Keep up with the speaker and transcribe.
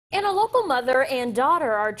And a local mother and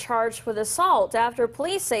daughter are charged with assault after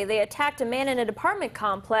police say they attacked a man in an apartment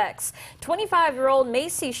complex. 25-year-old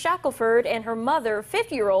Macy Shackelford and her mother,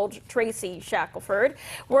 50-year-old Tracy Shackelford,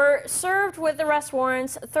 were served with arrest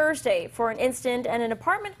warrants Thursday for an incident at an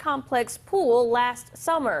apartment complex pool last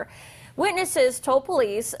summer. Witnesses told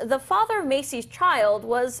police the father of Macy's child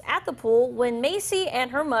was at the pool when Macy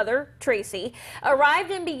and her mother, Tracy,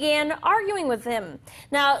 arrived and began arguing with him.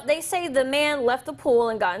 Now, they say the man left the pool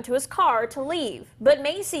and got into his car to leave, but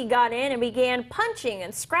Macy got in and began punching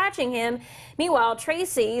and scratching him. Meanwhile,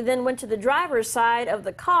 Tracy then went to the driver's side of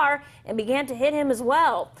the car and began to hit him as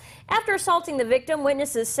well. After assaulting the victim,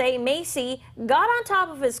 witnesses say Macy got on top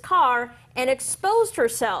of his car and exposed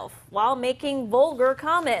herself while making vulgar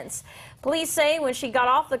comments. Police say when she got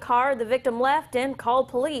off the car, the victim left and called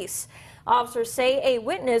police. Officers say a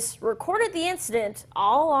witness recorded the incident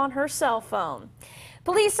all on her cell phone.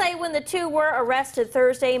 Police say when the two were arrested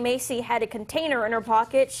Thursday, Macy had a container in her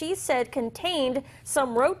pocket she said contained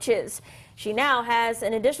some roaches. She now has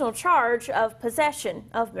an additional charge of possession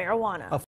of marijuana.